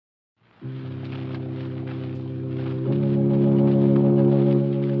Lipton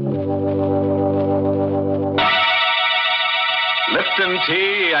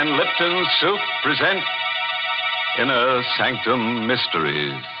Tea and Lipton Soup present Inner Sanctum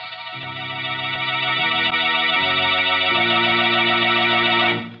Mysteries.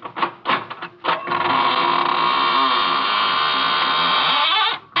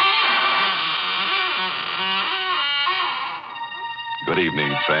 Good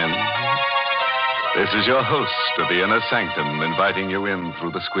evening, friend. This is your host of the Inner Sanctum inviting you in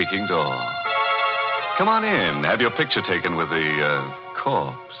through the squeaking door. Come on in. Have your picture taken with the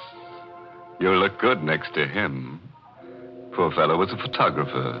corpse. You'll look good next to him. Poor fellow was a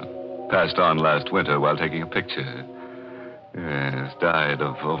photographer. Passed on last winter while taking a picture. Yes, died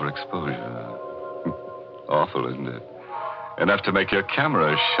of overexposure. Awful, isn't it? Enough to make your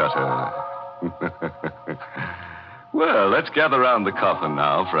camera shutter. Well, let's gather around the coffin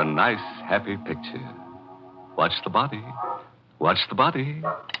now for a nice, happy picture. Watch the body. Watch the body.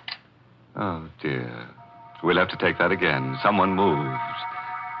 Oh, dear. We'll have to take that again. Someone moved.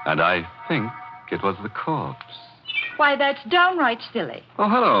 And I think it was the corpse. Why, that's downright silly. Oh,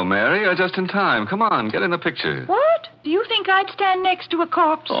 hello, Mary. You're just in time. Come on, get in the picture. What? Do you think I'd stand next to a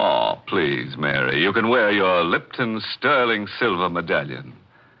corpse? Oh, please, Mary. You can wear your Lipton sterling silver medallion.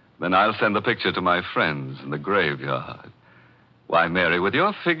 Then I'll send the picture to my friends in the graveyard. Why, Mary, with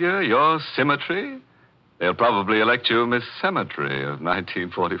your figure, your symmetry, they'll probably elect you Miss Cemetery of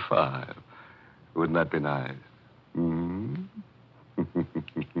 1945. Wouldn't that be nice? Hmm?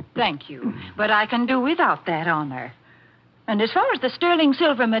 Thank you, but I can do without that honor. And as far as the sterling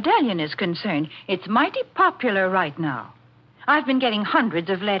silver medallion is concerned, it's mighty popular right now. I've been getting hundreds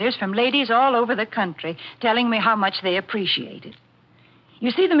of letters from ladies all over the country telling me how much they appreciate it. You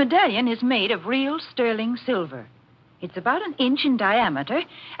see, the medallion is made of real sterling silver. It's about 1 inch in diameter,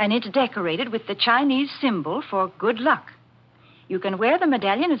 and it's decorated with the Chinese symbol for good luck. You can wear the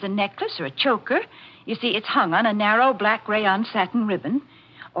medallion as a necklace or a choker. You see, it's hung on a narrow black rayon satin ribbon.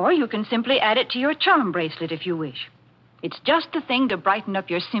 Or you can simply add it to your charm bracelet if you wish. It's just the thing to brighten up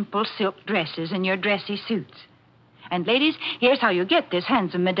your simple silk dresses and your dressy suits. And ladies, here's how you get this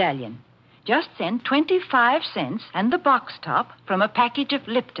handsome medallion. Just send 25 cents and the box top from a package of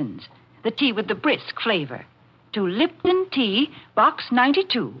Lipton's, the tea with the brisk flavor, to Lipton Tea, Box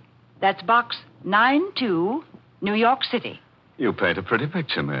 92. That's Box 92, New York City. You paint a pretty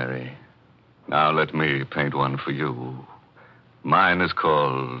picture, Mary. Now let me paint one for you. Mine is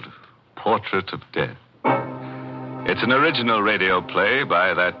called Portrait of Death. It's an original radio play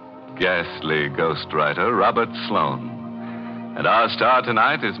by that ghastly ghostwriter, Robert Sloane. And our star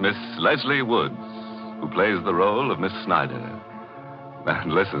tonight is Miss Leslie Woods, who plays the role of Miss Snyder.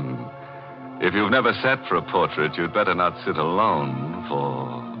 And listen, if you've never sat for a portrait, you'd better not sit alone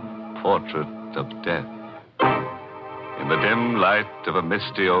for Portrait of Death. In the dim light of a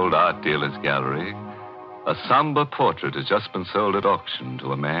misty old art dealer's gallery, a somber portrait has just been sold at auction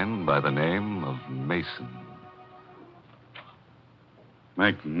to a man by the name of Mason.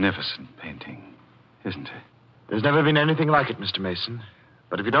 Magnificent painting, isn't it? There's never been anything like it, Mr. Mason.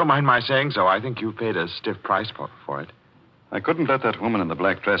 But if you don't mind my saying so, I think you paid a stiff price for it. I couldn't let that woman in the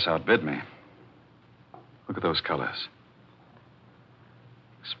black dress outbid me. Look at those colors.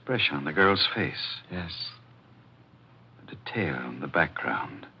 Expression on the girl's face. Yes. The detail in the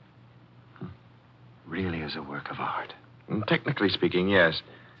background. Really is a work of art. Technically speaking, yes.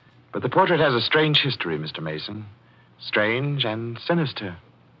 But the portrait has a strange history, Mr. Mason. Strange and sinister.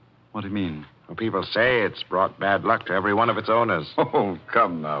 What do you mean? Well, people say it's brought bad luck to every one of its owners. Oh,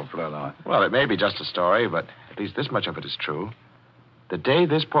 come now, Fräulein. Well, it may be just a story, but at least this much of it is true. The day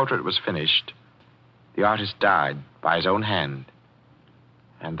this portrait was finished, the artist died by his own hand.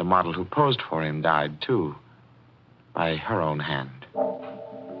 And the model who posed for him died, too, by her own hand.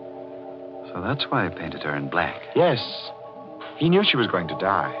 So that's why he painted her in black. Yes. He knew she was going to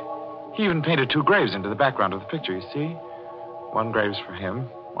die. He even painted 2 graves into the background of the picture, you see. 1 grave's for him,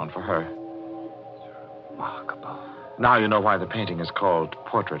 1 for her. Remarkable. Now you know why the painting is called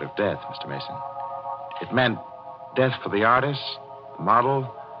Portrait of Death, Mr. Mason. It meant death for the artist, the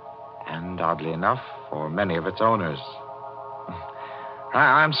model, and, oddly enough, for many of its owners.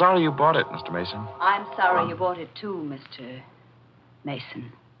 I'm sorry you bought it, Mr. Mason. I'm sorry you bought it, too, Mr.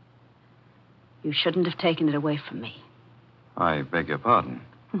 Mason. You shouldn't have taken it away from me. I beg your pardon.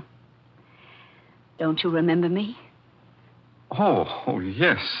 Don't you remember me? Oh,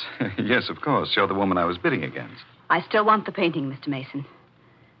 yes. Yes, of course. You're the woman I was bidding against. I still want the painting, Mr. Mason.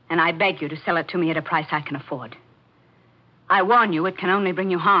 And I beg you to sell it to me at a price I can afford. I warn you, it can only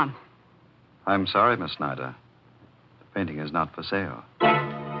bring you harm. I'm sorry, Miss Snyder. The painting is not for sale.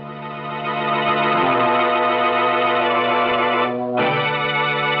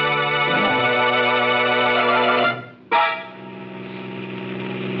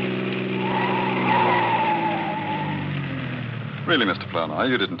 Mr. Flournoy.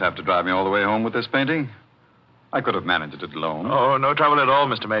 You didn't have to drive me all the way home with this painting. I could have managed it alone. Oh, no trouble at all,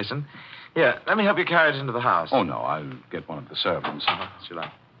 Mr. Mason. Here, let me help you carry it into the house. Oh, no, I'll get one of the servants. As you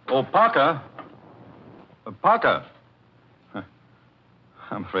like. Oh, Parker. Parker.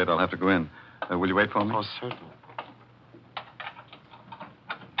 I'm afraid I'll have to go in. Will you wait for me? Oh, certainly.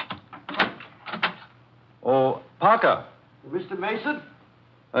 Oh, Parker. Mr. Mason?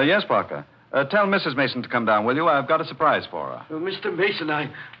 Yes, Parker. Tell Mrs. Mason to come down, will you? I've got a surprise for her. Mr. Mason, I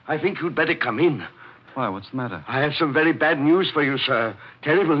think you'd better come in. Why, what's the matter? I have some very bad news for you, sir.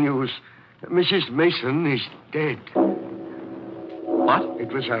 Terrible news. Mrs. Mason is dead. What?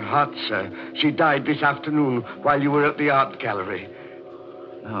 It was her heart, sir. She died this afternoon while you were at the art gallery.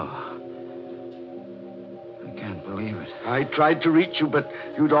 No. I can't believe it. I tried to reach you, but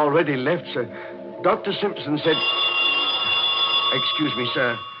you'd already left, sir. Dr. Simpson said... Excuse me,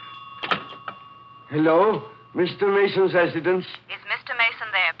 sir. Hello? Mr. Mason's residence? Is Mr. Mason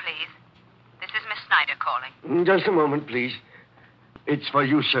there, please? This is Miss Snyder calling. Just a moment, please. It's for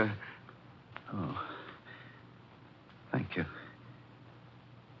you, sir. Oh. Thank you.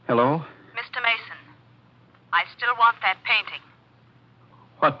 Hello? Mr. Mason, I still want that painting.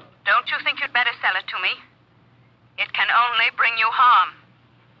 What? Don't you think you'd better sell it to me? It can only bring you harm.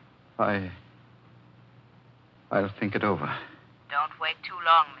 I'll think it over. Don't wait too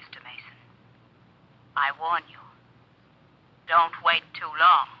long, Mr. Mason. I warn you. Don't wait too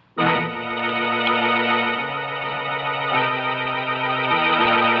long.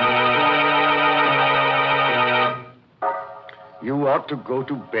 You ought to go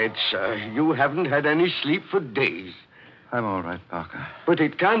to bed, sir. You haven't had any sleep for days. I'm all right, Parker. But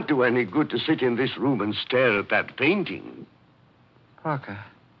it can't do any good to sit in this room and stare at that painting. Parker,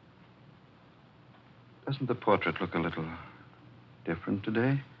 doesn't the portrait look a little different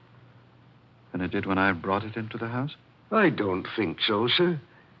today than it did when I brought it into the house? I don't think so, sir.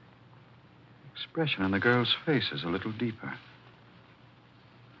 The expression on the girl's face is a little deeper.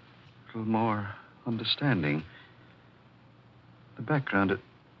 A little more understanding. The background,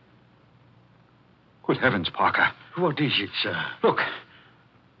 Good heavens, Parker. What is it, sir? Look.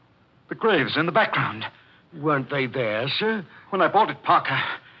 The graves in the background. Weren't they there, sir? When I bought it, Parker,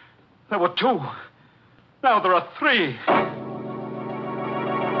 there were 2. Now there are 3.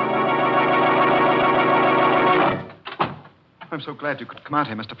 I'm so glad you could come out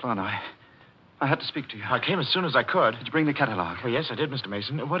here, Mr. Flournoy. I had to speak to you. I came as soon as I could. Did you bring the catalog? Oh, yes, I did, Mr.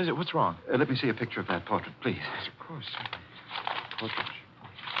 Mason. What is it? What's wrong? Let me see a picture of that portrait, please. Yes, of course. Portrait.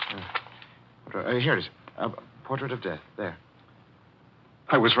 Here it is. Portrait of death. There.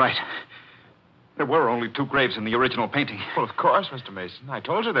 I was right. There were only 2 graves in the original painting. Well, of course, Mr. Mason. I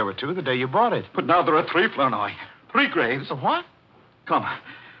told you there were 2 the day you bought it. But now there are 3, Flournoy. 3 graves. So what? Come.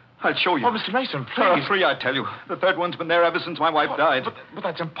 I'll show you. Oh, Mr. Mason, There are please. 3, I tell you. The 3rd one's been there ever since my wife died. But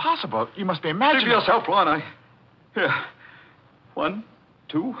that's impossible. You must be Give imagining. yourself, Flournoy. Here. 1,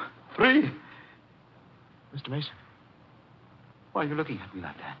 2, 3. Mr. Mason, Why are you looking at me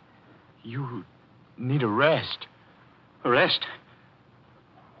like that? you need a rest. Arrest?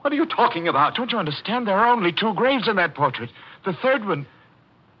 What are you talking about? Don't you understand? There are only 2 graves in that portrait. The 3rd one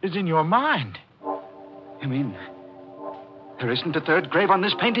is in your mind. You mean there isn't a 3rd grave on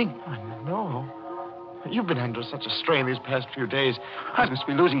this painting? Oh, no. You've been under such a strain these past few days. I must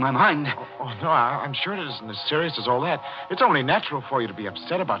be losing my mind. Oh, no, I'm sure it isn't as serious as all that. It's only natural for you to be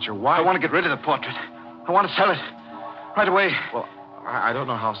upset about your wife. I want to get rid of the portrait. I want to sell it. Right away. Well, I don't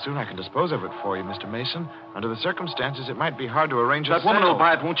know how soon I can dispose of it for you, Mr. Mason. Under the circumstances, it might be hard to arrange a That woman sale. will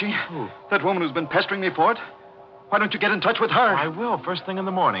buy it, won't she? Who? That woman who's been pestering me for it. Why don't you get in touch with her? I will, first thing in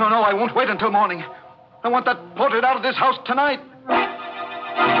the morning. No, I won't wait until morning. I want that portrait out of this house tonight.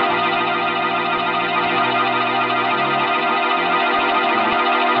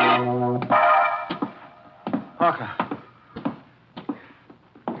 Parker.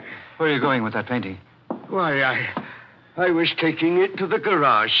 Where are you going with that painting? Why, I was taking it to the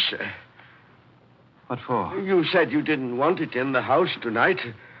garage, sir. What for? You said you didn't want it in the house tonight.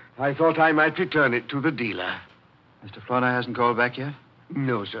 I thought I might return it to the dealer. Mr. Flournoy hasn't called back yet?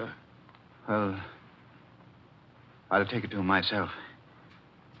 No, sir. Well, I'll take it to him myself.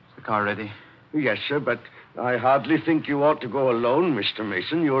 Is the car ready? Yes, sir, but I hardly think you ought to go alone, Mr.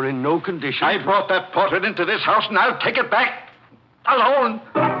 Mason. You're in no condition. I brought that portrait into this house, and I'll take it back. Alone.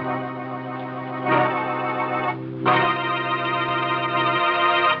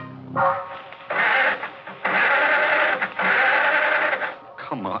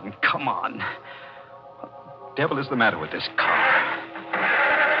 Come on. What the devil is the matter with this car?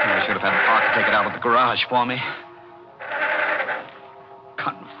 I should have had Parker take it out of the garage for me.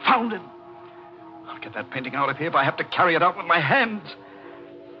 Confound it. get that painting out of here if I have to carry it out with my hands.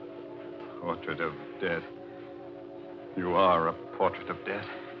 Portrait of death. You are a portrait of death.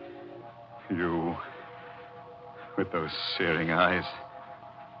 You, with those searing eyes,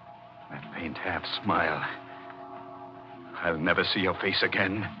 that faint half smile. I'll never see your face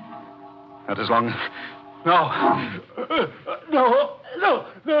again. Not as long as... No. No.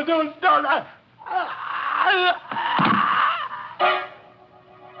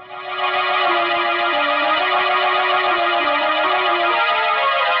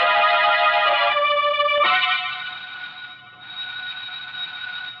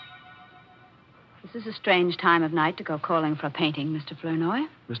 This is a strange time of night to go calling for a painting, Mr. Flournoy.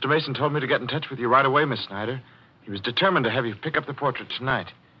 Mr. Mason told me to get in touch with you right away, Miss Snyder. He was determined to have you pick up the portrait tonight.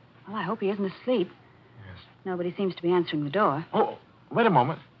 Well, I hope he isn't asleep. Yes. Nobody seems to be answering the door. Oh, wait a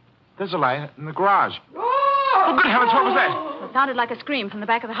moment. There's a light in the garage. Oh, good heavens, what was that? It sounded like a scream from the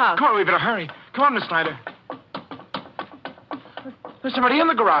back of the house. Come on, we better hurry. Come on, Miss Snyder. There's somebody in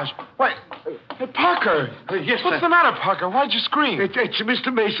the garage. Why, Parker. Yes, What's sir. the matter, Parker? Why'd you scream? It's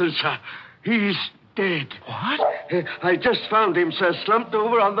Mr. Mason, sir. He's dead. What? I just found him, sir, slumped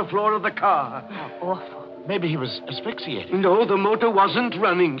over on the floor of the car. How awful. Maybe he was asphyxiated. No, the motor wasn't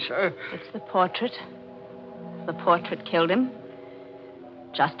running, sir. It's the portrait. The portrait killed him,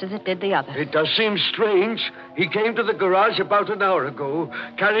 just as it did the others. It does seem strange. He came to the garage about an hour ago,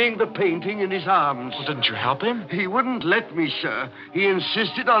 carrying the painting in his arms. Well, didn't you help him? He wouldn't let me, sir. He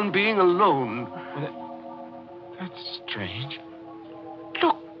insisted on being alone. That's strange.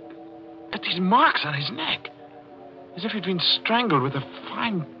 Look at these marks on his neck. As if he'd been strangled with a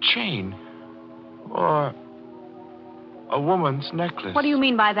fine chain. Or a woman's necklace. What do you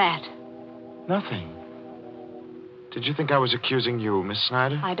mean by that? Nothing. Did you think I was accusing you, Miss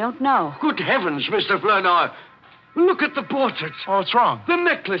Snyder? I don't know. Good heavens, Mr. Flournoy. Look at the portrait. Oh, what's wrong? The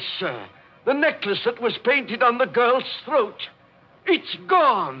necklace, sir. The necklace that was painted on the girl's throat. It's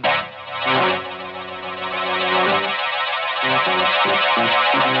gone.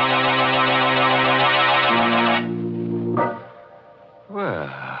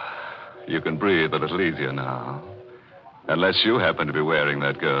 Well, you can breathe a little easier now. Unless you happen to be wearing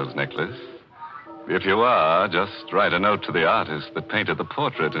that girl's necklace. If you are, just write a note to the artist that painted the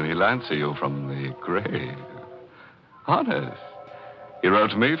portrait and he'll answer you from the grave. Honest. He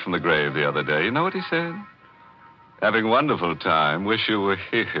wrote to me from the grave the other day. You know what he said? Having a wonderful time. Wish you were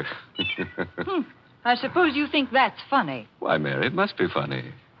here. I suppose you think that's funny. Why, Mary, it must be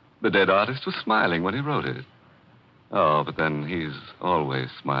funny. The dead artist was smiling when he wrote it. Oh, but then he's always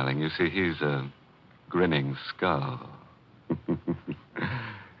smiling. You see, he's a grinning skull.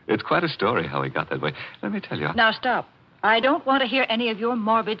 It's quite a story how he got that way. Let me tell you. Now, stop. I don't want to hear any of your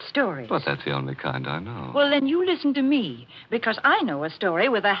morbid stories. But that's the only kind I know. Well, then you listen to me, because I know a story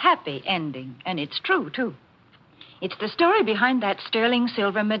with a happy ending, and it's true, too. It's the story behind that sterling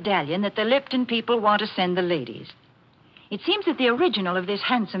silver medallion that the Lipton people want to send the ladies. It seems that the original of this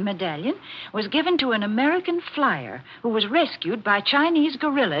handsome medallion was given to an American flyer who was rescued by Chinese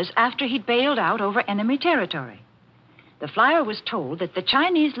guerrillas after he'd bailed out over enemy territory. The flyer was told that the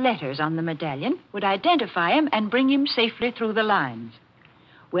Chinese letters on the medallion would identify him and bring him safely through the lines.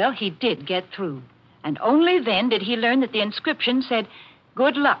 Well, he did get through, and only then did he learn that the inscription said,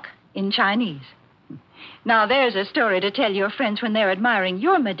 "Good luck," in Chinese. Now, there's a story to tell your friends when they're admiring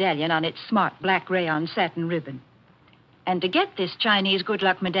your medallion on its smart black rayon satin ribbon. And to get this Chinese good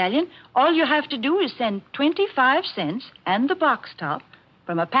luck medallion, all you have to do is send 25 cents and the box top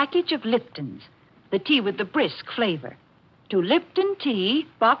from a package of Lipton's, the tea with the brisk flavor, to Lipton Tea,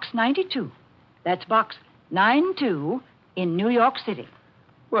 Box 92. That's Box 92 in New York City.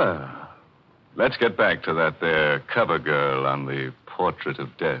 Well, let's get back to that there cover girl on the portrait of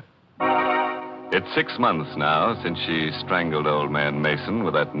death. It's 6 months now since she strangled old man Mason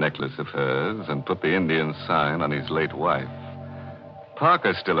with that necklace of hers and put the Indian sign on his late wife.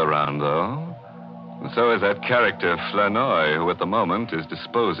 Parker's still around, though. And so is that character Flournoy, who at the moment is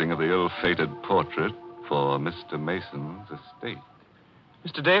disposing of the ill-fated portrait for Mr. Mason's estate.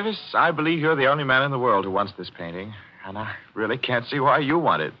 Mr. Davis, I believe you're the only man in the world who wants this painting. And I really can't see why you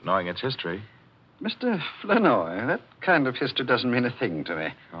want it, knowing its history. Mr. Flournoy, that kind of history doesn't mean a thing to me.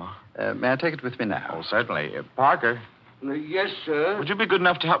 Oh. May I take it with me now? Oh, certainly. Parker, Yes, sir. would you be good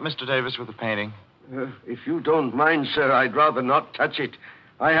enough to help Mr. Davis with the painting? If you don't mind, sir, I'd rather not touch it.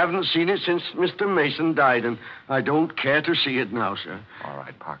 I haven't seen it since Mr. Mason died, and I don't care to see it now, sir. All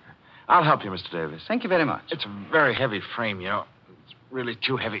right, Parker. I'll help you, Mr. Davis. Thank you very much. It's a very heavy frame, you know. It's really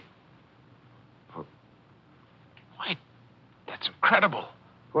too heavy. Why, that's incredible.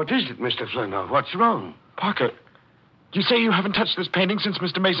 What is it, Mr. Flournoy? What's wrong? Parker, you say you haven't touched this painting since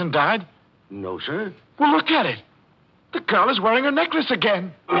Mr. Mason died? No, sir. Well, look at it. The girl is wearing her necklace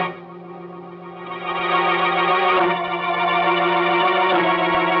again.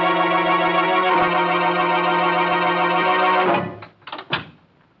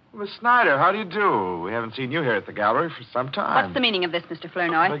 Miss Snyder, how do you do? We haven't seen you here at the gallery for some time. What's the meaning of this, Mr. Beg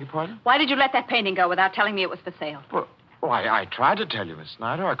Flournoy? your pardon? Why did you let that painting go without telling me it was for sale? Well, I tried to tell you, Miss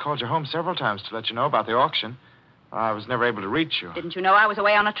Snyder. I called you home several times to let you know about the auction. I was never able to reach you. Didn't you know I was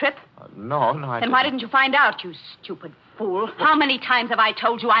away on a trip? No, I Then didn't. why didn't you find out, you stupid fool? How many times have I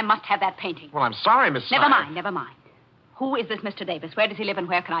told you I must have that painting? Well, I'm sorry, Miss Snyder. Never mind. Who is this Mr. Davis? Where does he live and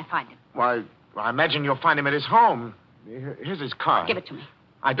where can I find him? Why, I imagine you'll find him at his home. Here's his card. Give it to me.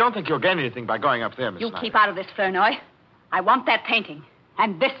 I don't think you'll gain anything by going up there, Miss You Snyder. keep out of this, Flournoy. I want that painting.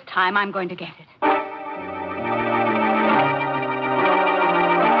 And this time I'm going to get it.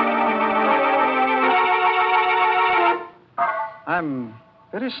 I'm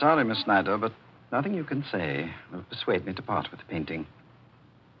very sorry, Miss Snyder, but nothing you can say will persuade me to part with the painting.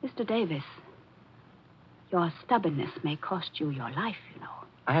 Mr. Davis, your stubbornness may cost you your life, you know.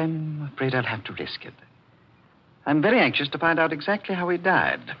 I'm afraid I'll have to risk it. I'm very anxious to find out exactly how he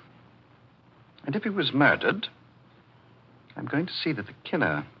died. And if he was murdered, I'm going to see that the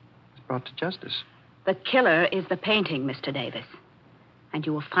killer is brought to justice. The killer is the painting, Mr. Davis. And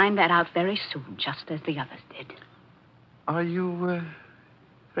you will find that out very soon, just as the others did. Are you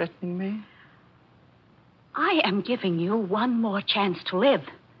threatening me? I am giving you one more chance to live.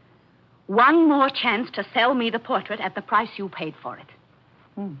 One more chance to sell me the portrait at the price you paid for it.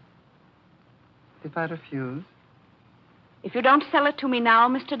 If I refuse? If you don't sell it to me now,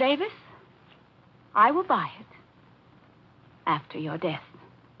 Mr. Davis, I will buy it after your death.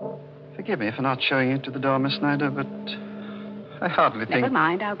 Forgive me for not showing you to the door, Miss Snyder, but I hardly think... Never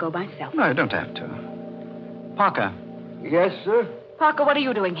mind, I'll go myself. No, you don't have to. Parker. Yes, sir? Parker, what are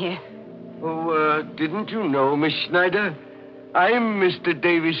you doing here? Oh, didn't you know, Miss Snyder? I'm Mr.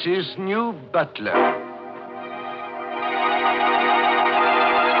 Davis's new butler.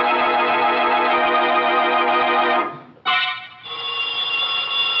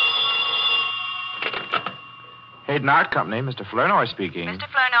 Hayden Art Company, Mr. Flournoy speaking. Mr.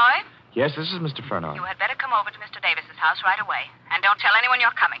 Flournoy, Yes, this is Mr. Flournoy. you had better come over to Mr. Davis's house right away. And don't tell anyone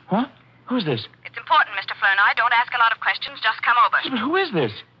you're coming. What? Who's this? It's important, Mr. Flournoy. Don't ask a lot of questions. Just come over. Who is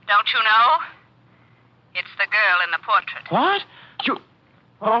this? Don't you know? It's the girl in the portrait. What? You...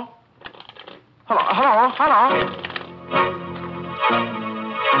 Hello? Hello?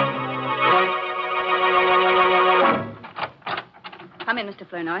 Come in, Mr.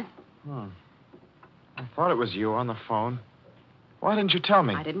 Flournoy. I thought it was you on the phone. Why didn't you tell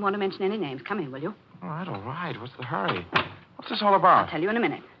me? I didn't want to mention any names. Come in, will you? All right. What's the hurry? What's this all I'll about? tell you in a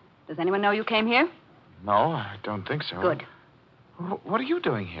minute. Does anyone know you came here? No, I don't think so. Good. What are you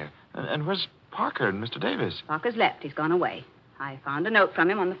doing here? And where's Parker and Mr. Davis? Parker's left. He's gone away. I found a note from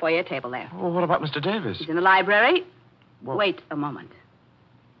him on the foyer table there. Well, what about Mr. Davis? He's in the library. Well- Wait a moment.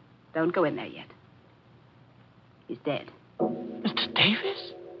 Don't go in there yet. He's dead. Mr.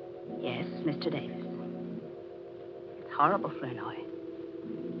 Davis? Yes, Mr. Davis. It's horrible, Flournoy.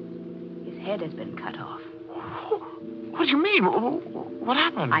 His head has been cut off. What do you mean? What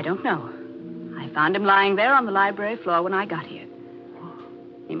happened? I don't know. I found him lying there on the library floor when I got here.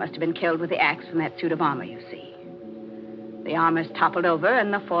 He must have been killed with the axe from that suit of armor, you see. The armor's toppled over,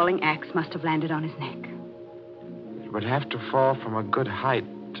 and the falling axe must have landed on his neck. It would have to fall from a good height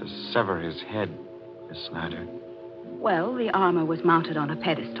to sever his head, Miss Snyder. Well, the armor was mounted on a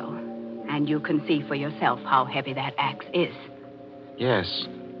pedestal, and you can see for yourself how heavy that axe is. Yes,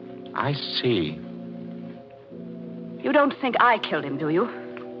 I see. You don't think I killed him, do you?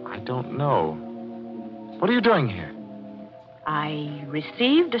 I don't know. What are you doing here? I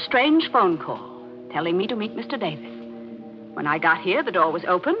received a strange phone call telling me to meet Mr. Davis. When I got here, the door was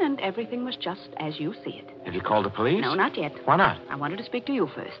open, and everything was just as you see it. Have you called the police? No, not yet. Why not? I wanted to speak to you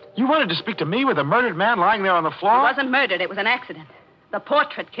first. You wanted to speak to me with a murdered man lying there on the floor? He wasn't murdered. It was an accident. The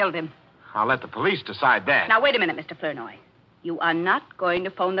portrait killed him. I'll let the police decide that. Now, wait a minute, Mr. Flournoy. You are not going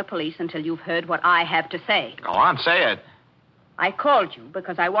to phone the police until you've heard what I have to say. Go on, say it. I called you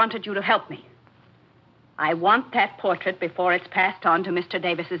because I wanted you to help me. I want that portrait before it's passed on to Mr.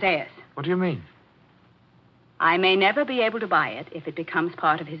 Davis's heirs. What do you mean? I may never be able to buy it if it becomes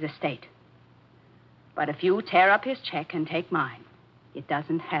part of his estate. But if you tear up his check and take mine, it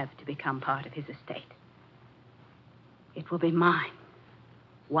doesn't have to become part of his estate. It will be mine,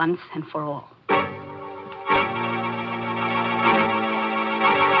 once and for all.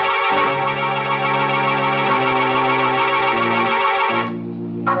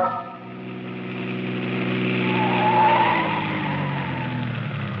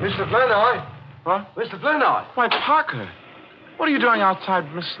 Miss Mr. Flournoy. What? Mr. Flournoy. Why, Parker. What are you doing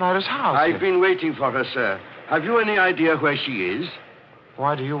outside Miss Snyder's house? I've been waiting for her, sir. Have you any idea where she is?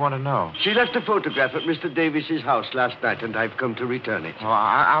 Why do you want to know? She left a photograph at Mr. Davis's house last night, and I've come to return it. Oh,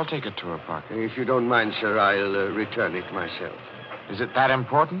 I'll take it to her, Parker. If you don't mind, sir, I'll return it myself. Is it that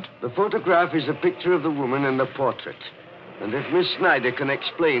important? The photograph is a picture of the woman and the portrait. And if Miss Snyder can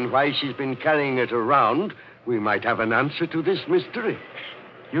explain why she's been carrying it around, we might have an answer to this mystery.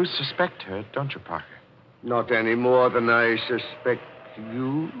 You suspect her, don't you, Parker? Not any more than I suspect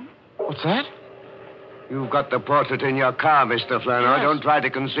you. What's that? You've got the portrait in your car, Mr. Flournoy. Yes. Don't try to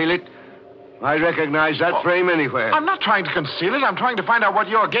conceal it. I recognize that frame anywhere. I'm not trying to conceal it. I'm trying to find out what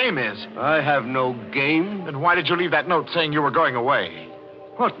your game is. I have no game. Then why did you leave that note saying you were going away?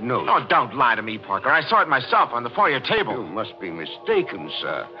 What note? Oh, don't lie to me, Parker. I saw it myself on the foyer You table. must be mistaken,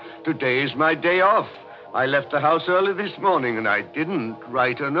 sir. Today is my day off. I left the house early this morning, and I didn't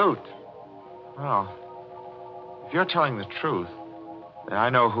write a note. Well, if you're telling the truth, then I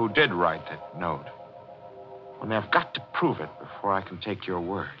know who did write that note. Only I've got to prove it before I can take your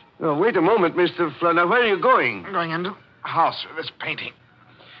word. Oh, wait a moment, Mr. Flournoy. Where are you going? I'm going into the house with this painting.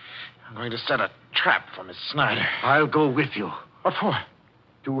 I'm going to set a trap for Miss Snyder. I'll go with you. What for?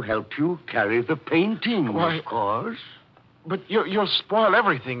 To help you carry the painting, Why- of course. But you'll spoil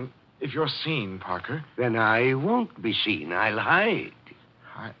everything if you're seen, Parker. Then I won't be seen. I'll hide.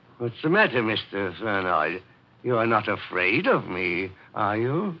 What's the matter, Mr. Flournoy? You are not afraid of me, are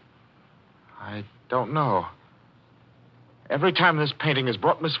you? I don't know. Every time this painting has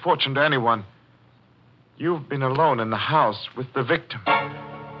brought misfortune to anyone, you've been alone in the house with the victim.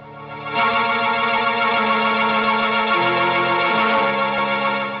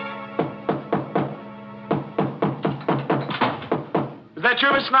 Is that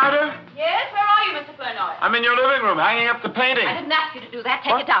you, Miss Snyder? Yes, where are you, Mr. Flournoy? I'm in your living room, hanging up the painting. I didn't ask you to do that.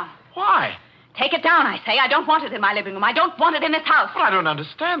 Take What? it down. Why? Take it down, I say. I don't want it in my living room. I don't want it in this house. Well, I don't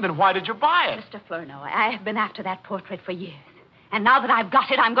understand. Then why did you buy it? Mr. Flournoy, I have been after that portrait for years. And now that I've got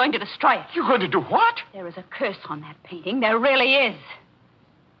it, I'm going to destroy it. You're going to do what? There is a curse on that painting. There really is.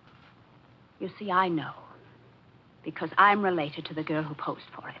 You see, I know. Because I'm related to the girl who posed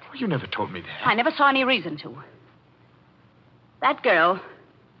for it. Well, you never told me that. I never saw any reason to. That girl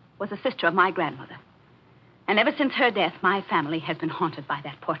was a sister of my grandmother. And ever since her death, my family has been haunted by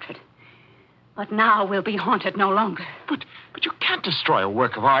that portrait. But now we'll be haunted no longer. But you can't destroy a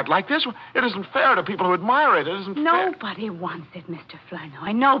work of art like this. It isn't fair to people who admire it. It isn't fair. Nobody wants it, Mr.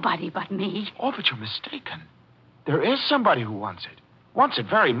 Flournoy. Nobody but me. Oh, but you're mistaken. There is somebody who wants it. Wants it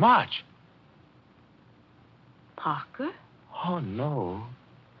very much. Parker? Oh, no.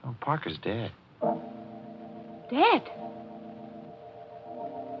 No, Parker's dead. Dead?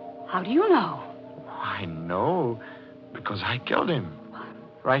 How do you know? I know because I killed him.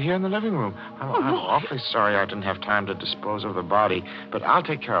 Right here in the living room. I'm awfully sorry I didn't have time to dispose of the body, but I'll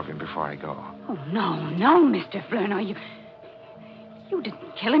take care of him before I go. Oh, no, Mr. Flournoy. You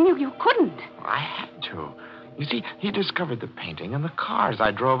didn't kill him. You couldn't. I had to. You see, he discovered the painting and the cars I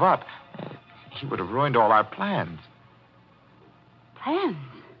drove up. He would have ruined all our plans. Plans?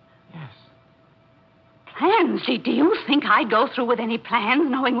 Yes. Plans? Do you think I'd go through with any plans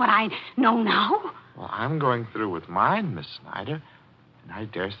knowing what I know now? Well, I'm going through with mine, Miss Snyder, and I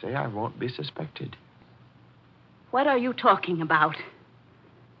dare say I won't be suspected. What are you talking about?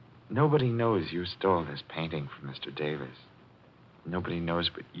 Nobody knows you stole this painting from Mr. Davis. Nobody knows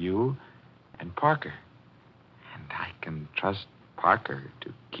but you and Parker. And I can trust Parker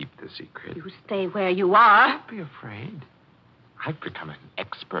to keep the secret. You stay where you are. Don't be afraid. I've become an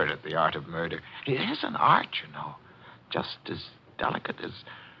expert at the art of murder. It is an art, you know, just as delicate as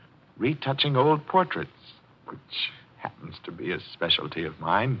retouching old portraits, which happens to be a specialty of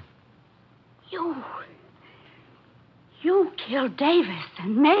mine. You killed Davis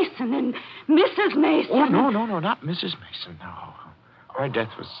and Mason and Mrs. Mason. Oh, no, not Mrs. Mason, no. Her death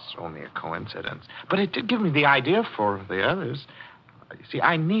was only a coincidence. But it did give me the idea for the others. You see,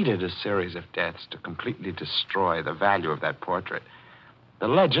 I needed a series of deaths to completely destroy the value of that portrait. The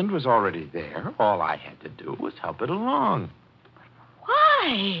legend was already there. All I had to do was help it along.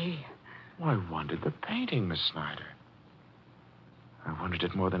 Why? Well, I wanted the painting, Miss Snyder. I wanted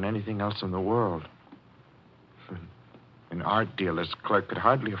it more than anything else in the world. An art dealer's clerk could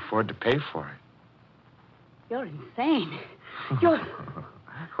hardly afford to pay for it. You're insane. Well,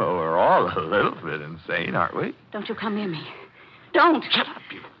 we're all a little bit insane, aren't we? Don't you come near me. Don't. Shut up,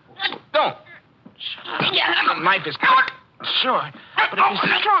 you. Don't. Shut up. The knife is cut. Sure. But if you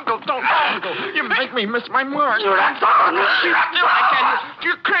struggle, don't struggle. You make me miss my mark. Be still, I can't.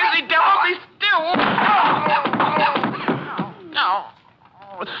 You crazy devil, be still. No.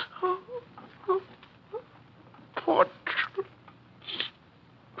 Oh, Portrait.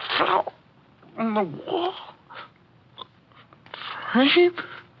 Flower on the wall. Frame.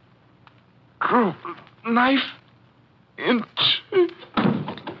 Grew knife into.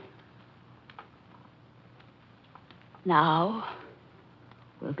 Now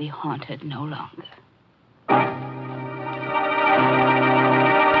we'll be haunted no longer.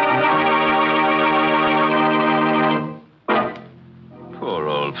 Poor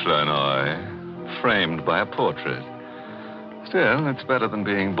old Flournoy, framed by a portrait. Still, it's better than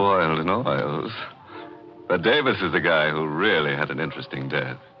being boiled in oils. But Davis is the guy who really had an interesting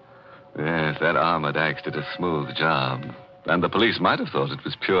death. Yes, that armored axe did a smooth job. And the police might have thought it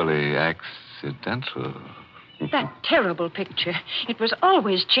was purely accidental. That terrible picture. It was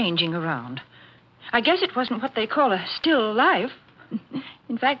always changing around. I guess it wasn't what they call a still life.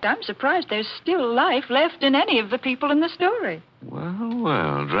 In fact, I'm surprised there's still life left in any of the people in the story.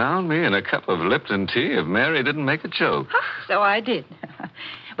 Well, drown me in a cup of Lipton tea if Mary didn't make a joke. So I did.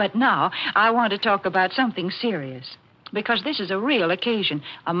 But now I want to talk about something serious. Because this is a real occasion.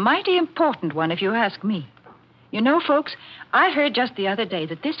 A mighty important one, if you ask me. You know, folks, I heard just the other day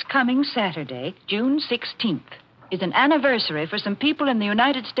that this coming Saturday, June 16th, is an anniversary for some people in the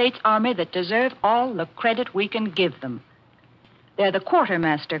United States Army that deserve all the credit we can give them. They're the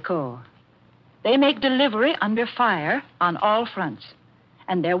Quartermaster Corps. They make delivery under fire on all fronts.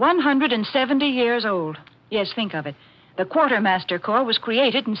 And they're 170 years old. Yes, think of it. The Quartermaster Corps was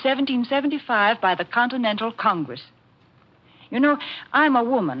created in 1775 by the Continental Congress. You know, I'm a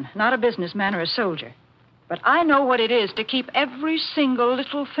woman, not a businessman or a soldier. But I know what it is to keep every single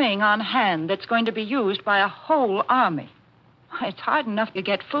little thing on hand that's going to be used by a whole army. It's hard enough to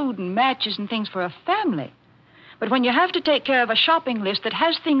get food and matches and things for a family. But when you have to take care of a shopping list that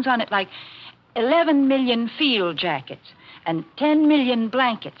has things on it like 11 million field jackets and 10 million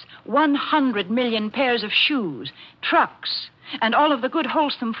blankets, 100 million pairs of shoes, trucks, and all of the good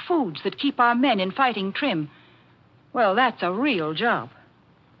wholesome foods that keep our men in fighting trim, well, that's a real job.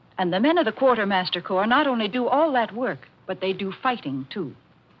 And the men of the Quartermaster Corps not only do all that work, but they do fighting, too.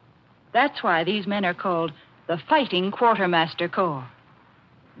 That's why these men are called the Fighting Quartermaster Corps.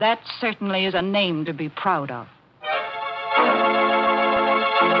 That certainly is a name to be proud of.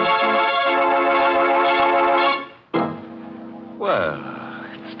 Well,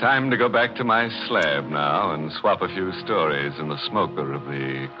 it's time to go back to my slab now and swap a few stories in the smoker of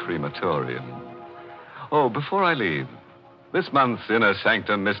the crematorium. Oh, before I leave, this month's Inner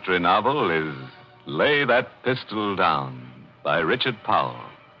Sanctum mystery novel is Lay That Pistol Down by Richard Powell.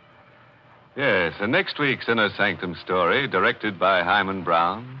 Yes, and next week's Inner Sanctum story, directed by Hyman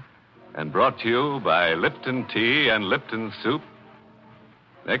Brown and brought to you by Lipton Tea and Lipton Soup.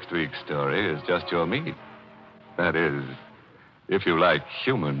 Next week's story is just your meat. That is, if you like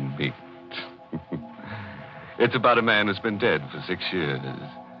human meat. It's about a man who's been dead for 6 years.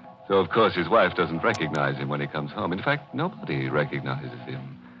 So, of course, his wife doesn't recognize him when he comes home. In fact, nobody recognizes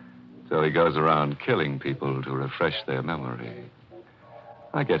him. So he goes around killing people to refresh their memory.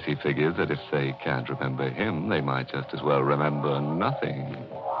 I guess he figures that if they can't remember him, they might just as well remember nothing.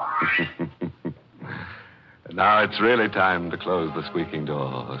 Now it's really time to close the squeaking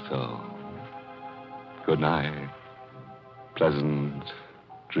door, so good night. Pleasant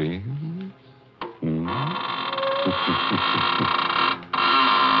dreams.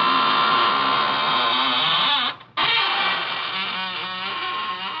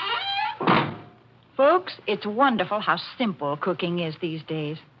 Folks, it's wonderful how simple cooking is these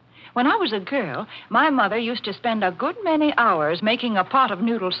days. When I was a girl, my mother used to spend a good many hours making a pot of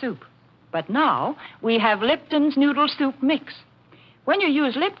noodle soup. But now we have Lipton's noodle soup mix. When you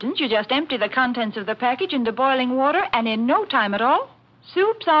use Lipton's, you just empty the contents of the package into boiling water, and in no time at all,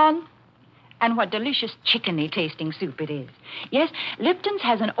 soup's on. And what delicious chickeny tasting soup it is. Yes, Lipton's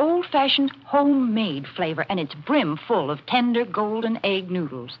has an old-fashioned homemade flavor, and it's brim full of tender golden egg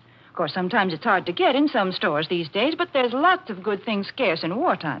noodles. Of course, sometimes it's hard to get in some stores these days, but there's lots of good things scarce in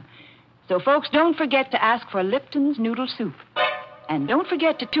wartime. So, folks, don't forget to ask for Lipton's noodle soup. And don't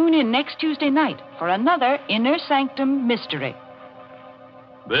forget to tune in next Tuesday night for another Inner Sanctum mystery.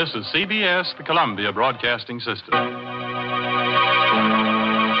 This is CBS, the Columbia Broadcasting System.